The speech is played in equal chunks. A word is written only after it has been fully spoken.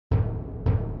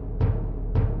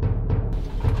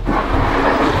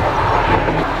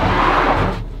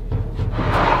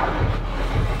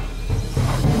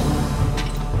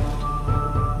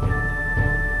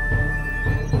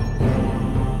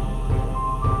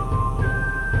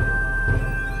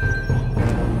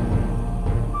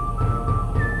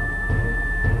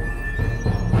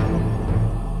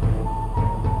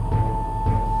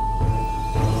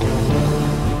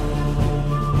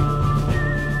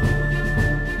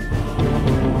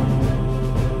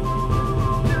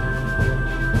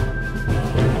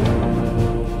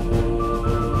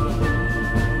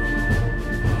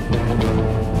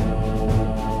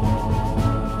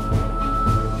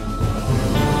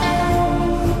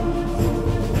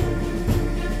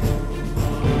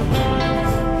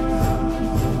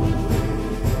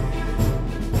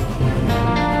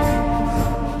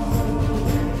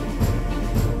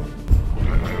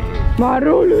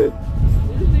Maruli.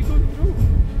 Where did they go through?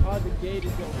 Oh, the gate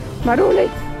is open. Maruli.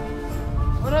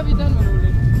 What have you done,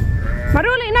 Maruli?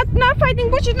 Maruli, not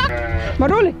fighting bushes, not.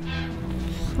 Maruli.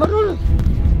 Maruli.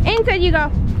 Inside you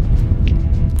go.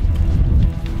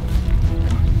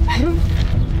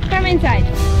 Come inside.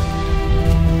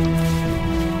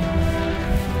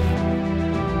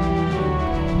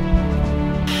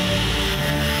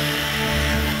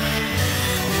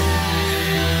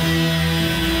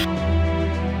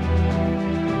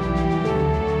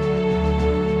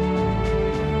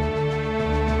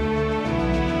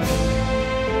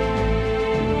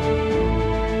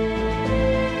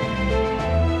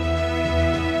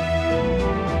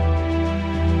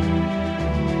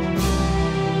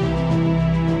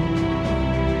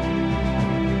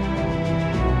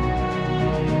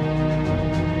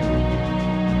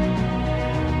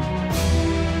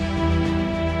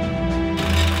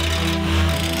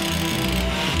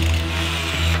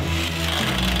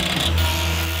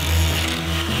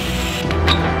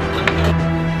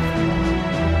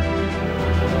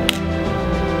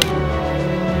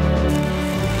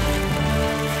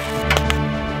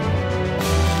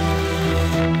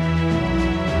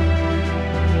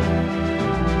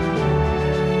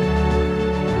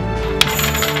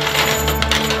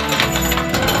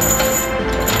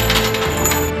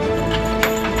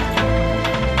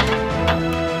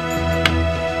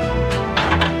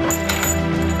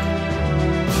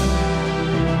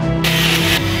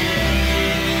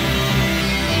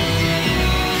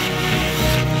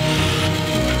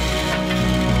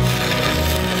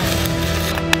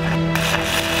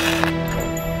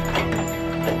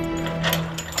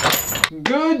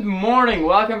 Good morning,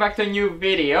 welcome back to a new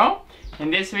video.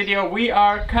 In this video we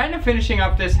are kind of finishing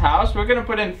up this house. We're gonna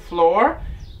put in floor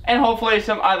and hopefully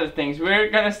some other things. We're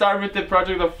gonna start with the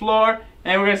project of floor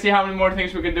and we're gonna see how many more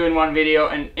things we can do in one video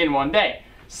and in one day.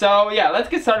 So yeah, let's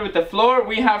get started with the floor.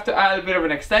 We have to add a bit of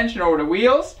an extension over the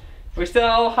wheels. We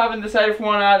still haven't decided if we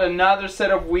want to add another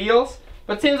set of wheels,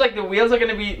 but it seems like the wheels are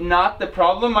gonna be not the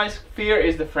problem. My fear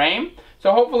is the frame.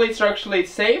 So hopefully structurally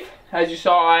it's safe. As you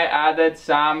saw, I added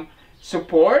some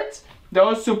supports.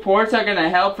 Those supports are gonna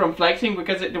help from flexing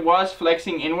because it was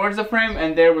flexing inwards the frame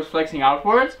and there was flexing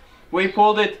outwards. We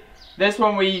pulled it, this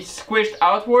one we squished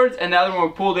outwards and the other one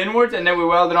we pulled inwards and then we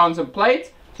welded on some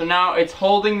plates. So now it's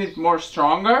holding it more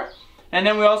stronger. And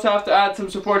then we also have to add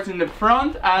some supports in the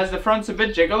front as the front's a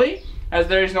bit jiggly as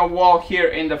there is no wall here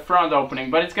in the front opening.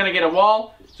 But it's gonna get a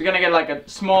wall, it's gonna get like a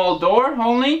small door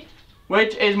only,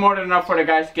 which is more than enough for the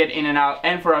guys to get in and out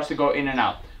and for us to go in and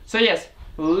out. So yes,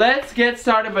 let's get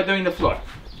started by doing the floor.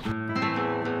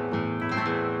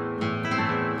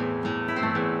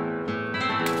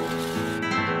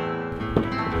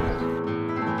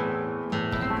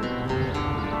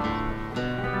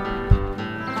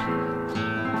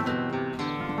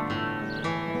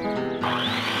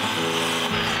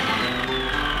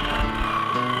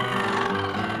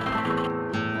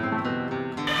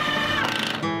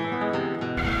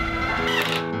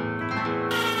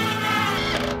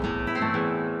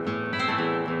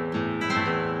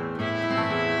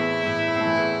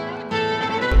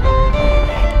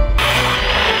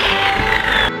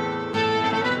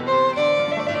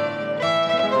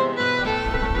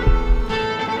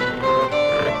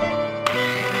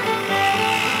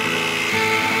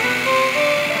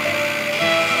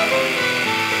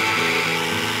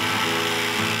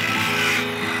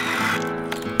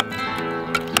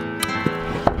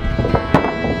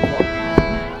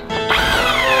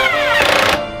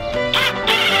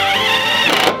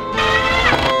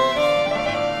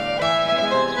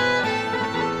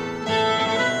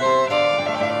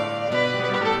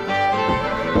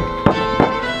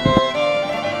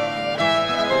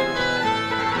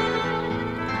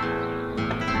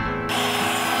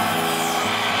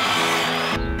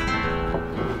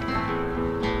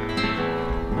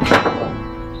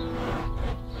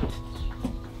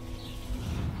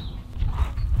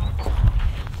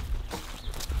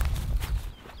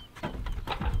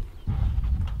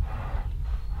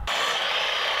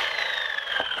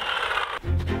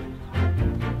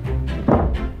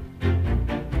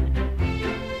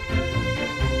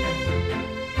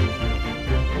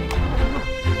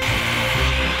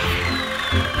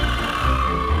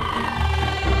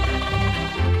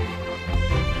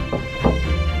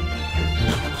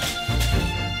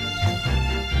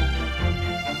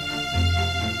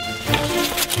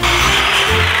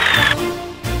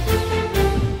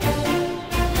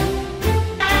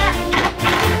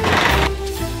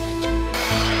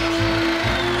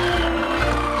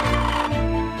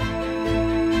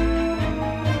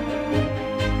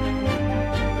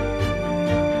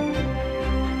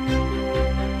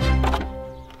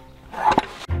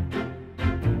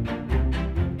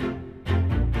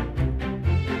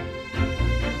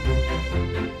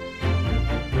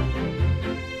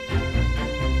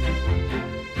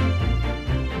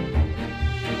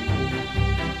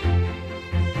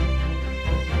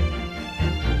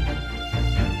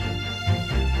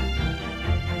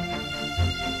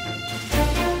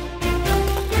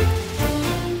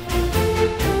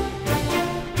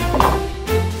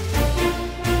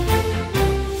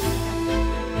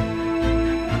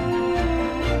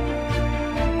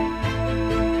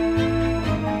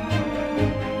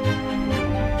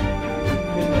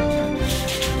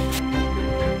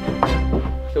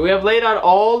 So we have laid out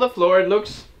all the floor. It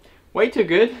looks way too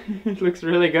good. It looks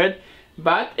really good,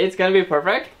 but it's gonna be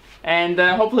perfect, and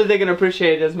hopefully they're gonna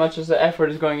appreciate it as much as the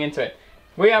effort is going into it.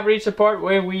 We have reached the part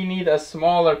where we need a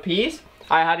smaller piece.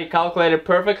 I had it calculated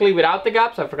perfectly without the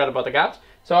gaps. I forgot about the gaps.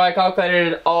 So I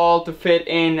calculated it all to fit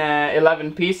in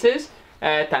 11 pieces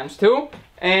times 2.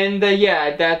 And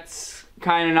yeah, that's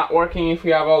kind of not working if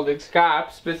you have all these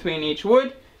gaps between each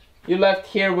wood. You're left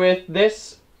here with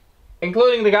this,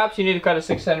 including the gaps. You need to cut a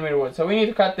 6 centimeter wood. So we need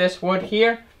to cut this wood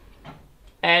here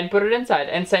and put it inside.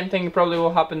 And same thing probably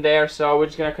will happen there. So we're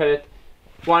just gonna cut it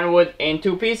one wood in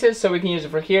 2 pieces so we can use it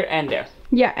for here and there.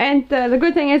 Yeah, and the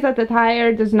good thing is that the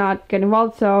tire does not get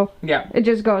involved, so yeah, it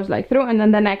just goes like through, and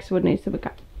then the next wood needs to be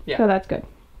cut. Yeah. So that's good.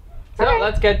 So okay,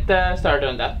 let's get started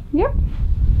on that. Yep.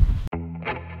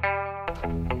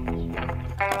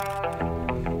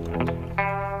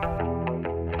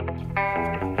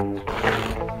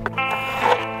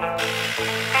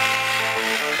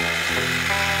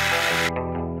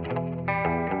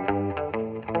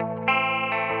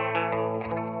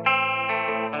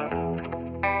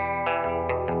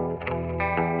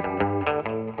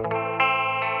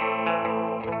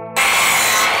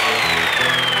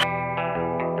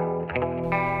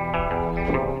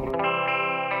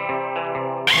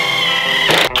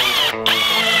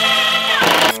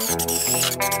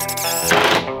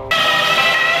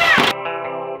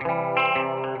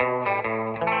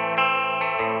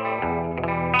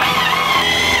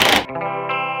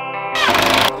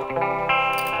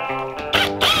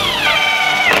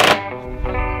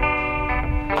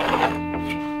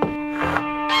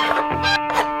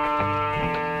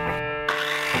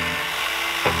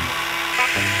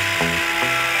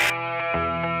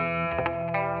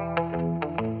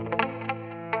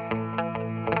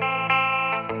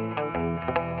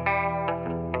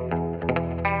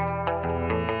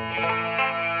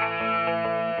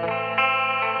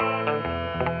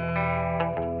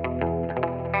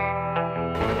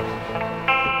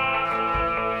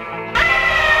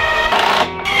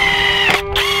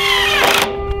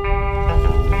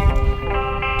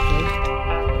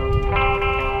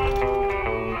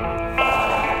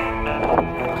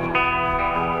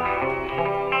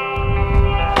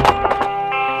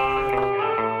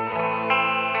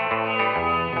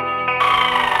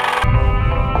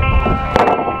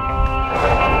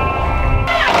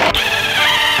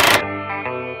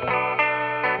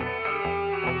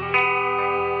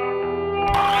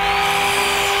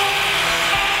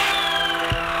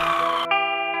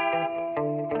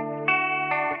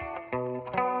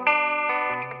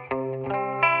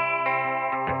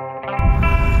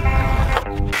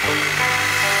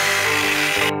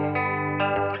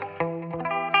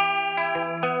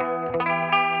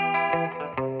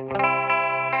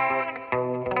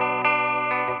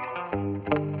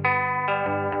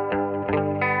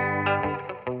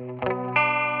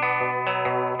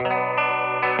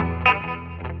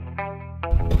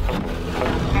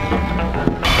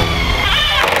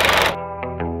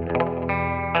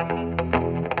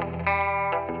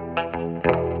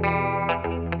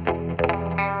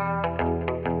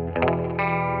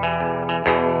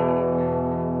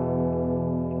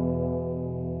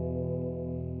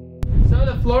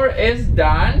 Floor is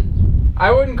done.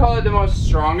 I wouldn't call it the most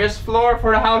strongest floor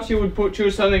for the house. You would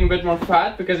choose something a bit more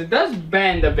fat because it does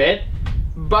bend a bit,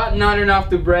 but not enough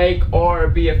to break or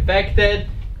be affected.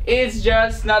 It's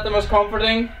just not the most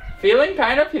comforting feeling,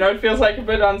 kind of. You know, it feels like a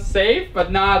bit unsafe,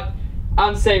 but not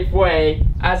unsafe way,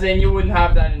 as in you wouldn't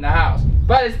have that in the house.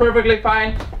 But it's perfectly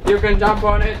fine. You can jump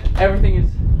on it. Everything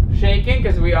is shaking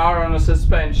because we are on a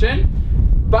suspension.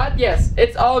 But yes,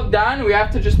 it's all done. We have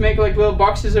to just make like little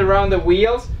boxes around the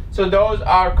wheels, so those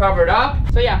are covered up.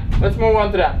 So yeah, let's move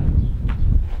on to that.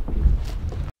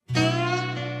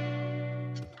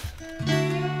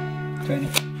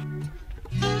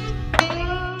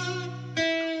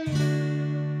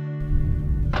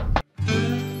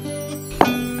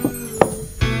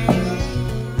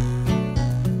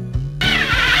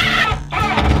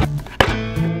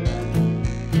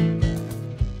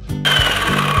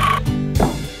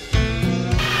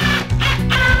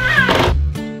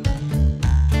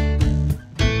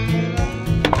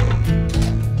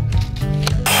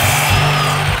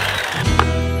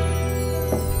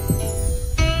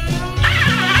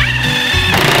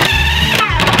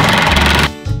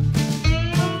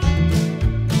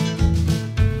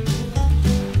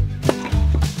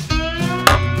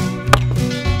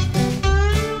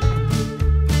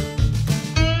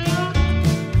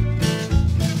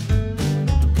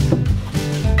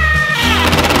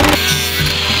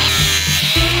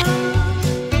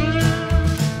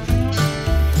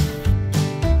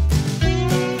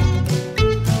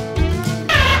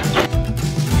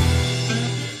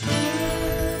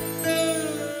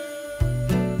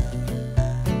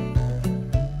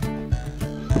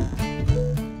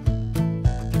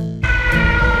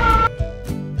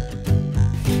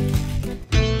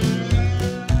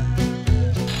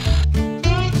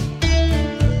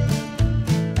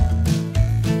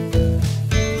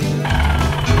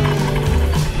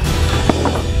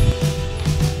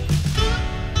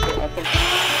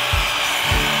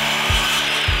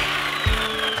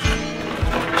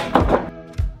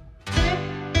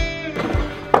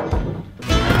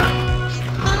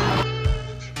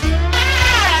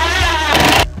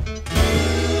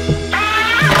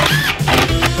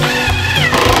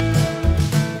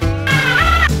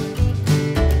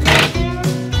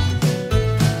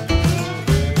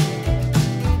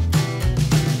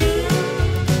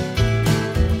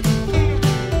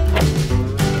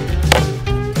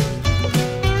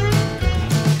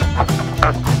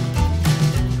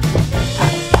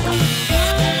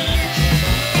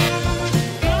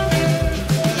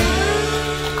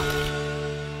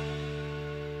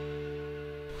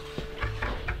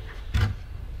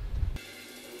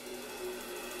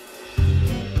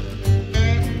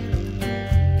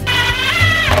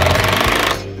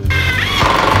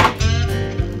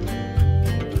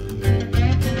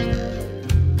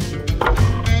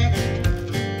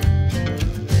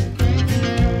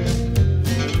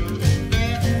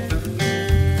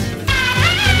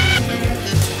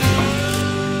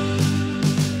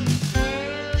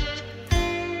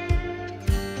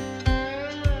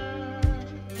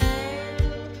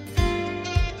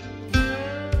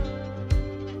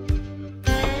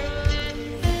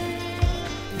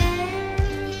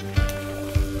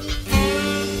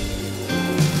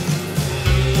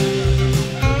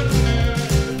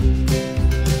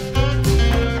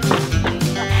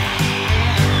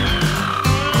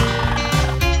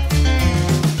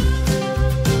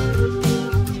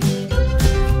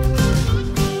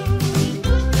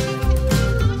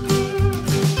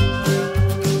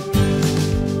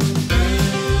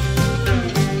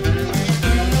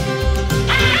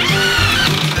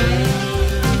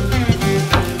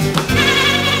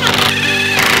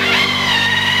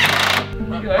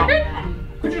 like it?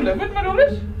 Could you live with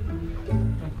Marulis?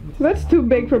 That's too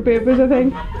big for Peppers, I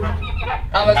think.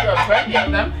 Unless you have 20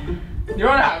 of them. You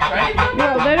want to have 20 of them?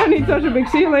 Well, they don't need such a big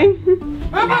ceiling.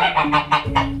 Come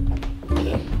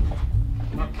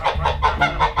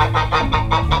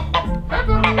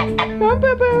Come,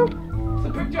 Pepper. It's a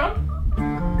big jump.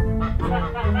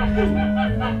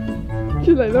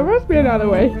 She's like, there must be another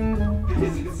way.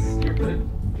 This is stupid.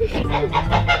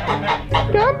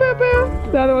 Come, Pepper.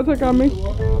 The other ones are coming.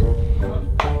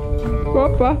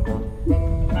 Papa.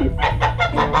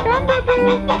 Come, Pepper.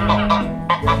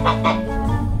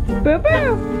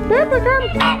 Pepper. Pepper, come.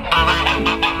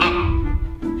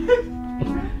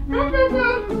 Come,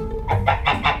 Pepper.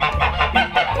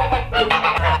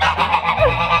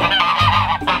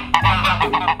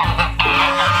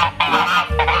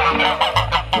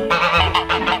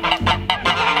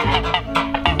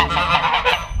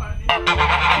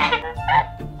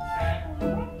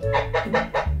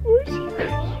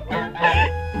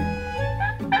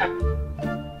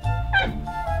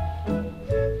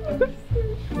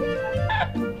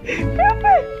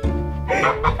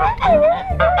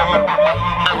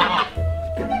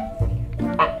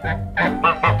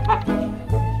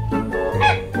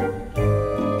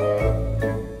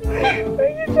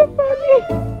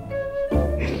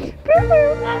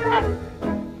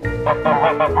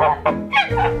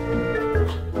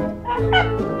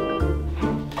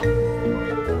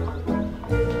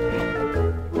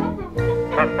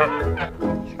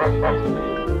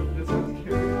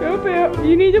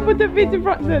 You need to put the feet in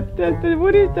front. The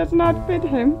Woody does not fit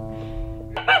him.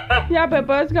 Yeah,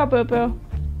 Pepper, let's go, Pepper.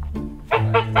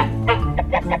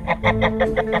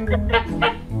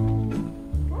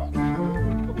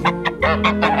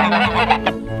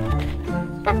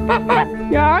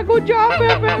 Yeah, good job,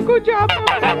 Pepper. Good job,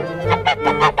 Pepper.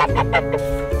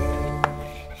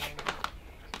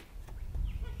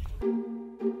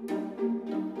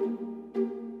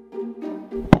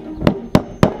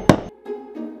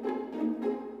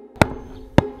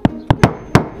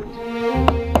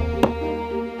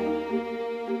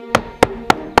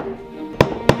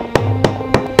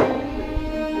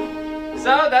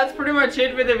 So that's pretty much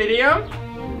it with the video.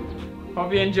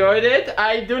 Hope you enjoyed it.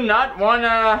 I do not want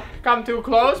to come too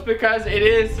close because it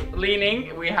is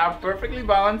leaning. We have perfectly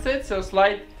balanced it, so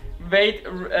slight weight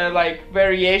like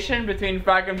variation between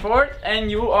back and forth,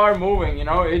 and you are moving, you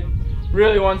know, it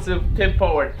really wants to tip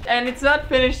forward. And it's not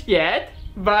finished yet,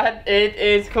 but it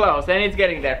is close and it's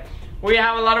getting there. We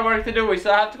have a lot of work to do. We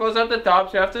still have to close up the top,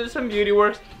 so we have to do some beauty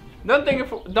works. Don't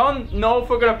know if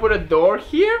we're gonna put a door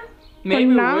here.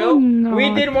 Maybe we will. No. We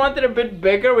did want it a bit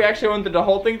bigger. We actually wanted the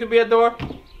whole thing to be a door.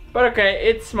 But okay,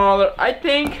 it's smaller. I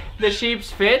think the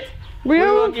sheeps fit. We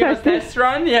will give a test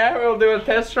run. Yeah, we'll do a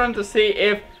test run to see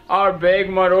if our big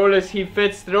Marulis, he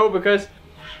fits through, because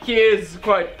he is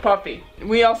quite puffy.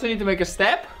 We also need to make a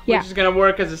step, which is gonna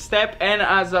work as a step and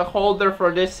as a holder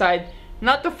for this side,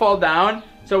 not to fall down.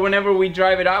 So whenever we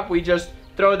drive it up, we just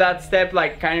throw that step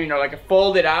like kind of, you know, like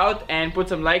fold it out and put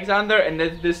some legs under, and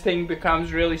then this thing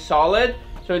becomes really solid.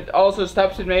 So it also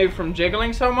stops it maybe from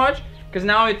jiggling so much, because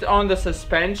now it's on the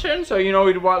suspension, so you know,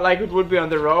 like it would be on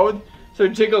the road, so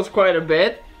it jiggles quite a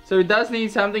bit. So it does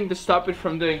need something to stop it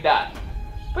from doing that.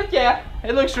 But yeah,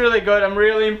 it looks really good. I'm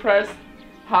really impressed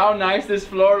how nice this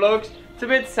floor looks. It's a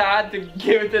bit sad to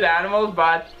give it to the animals,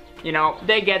 but you know,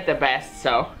 they get the best.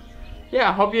 So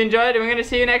yeah, hope you enjoyed, and we're gonna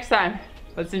see you next time.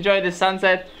 Let's enjoy the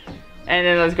sunset, and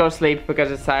then let's go sleep because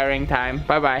it's tiring time.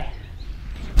 Bye bye.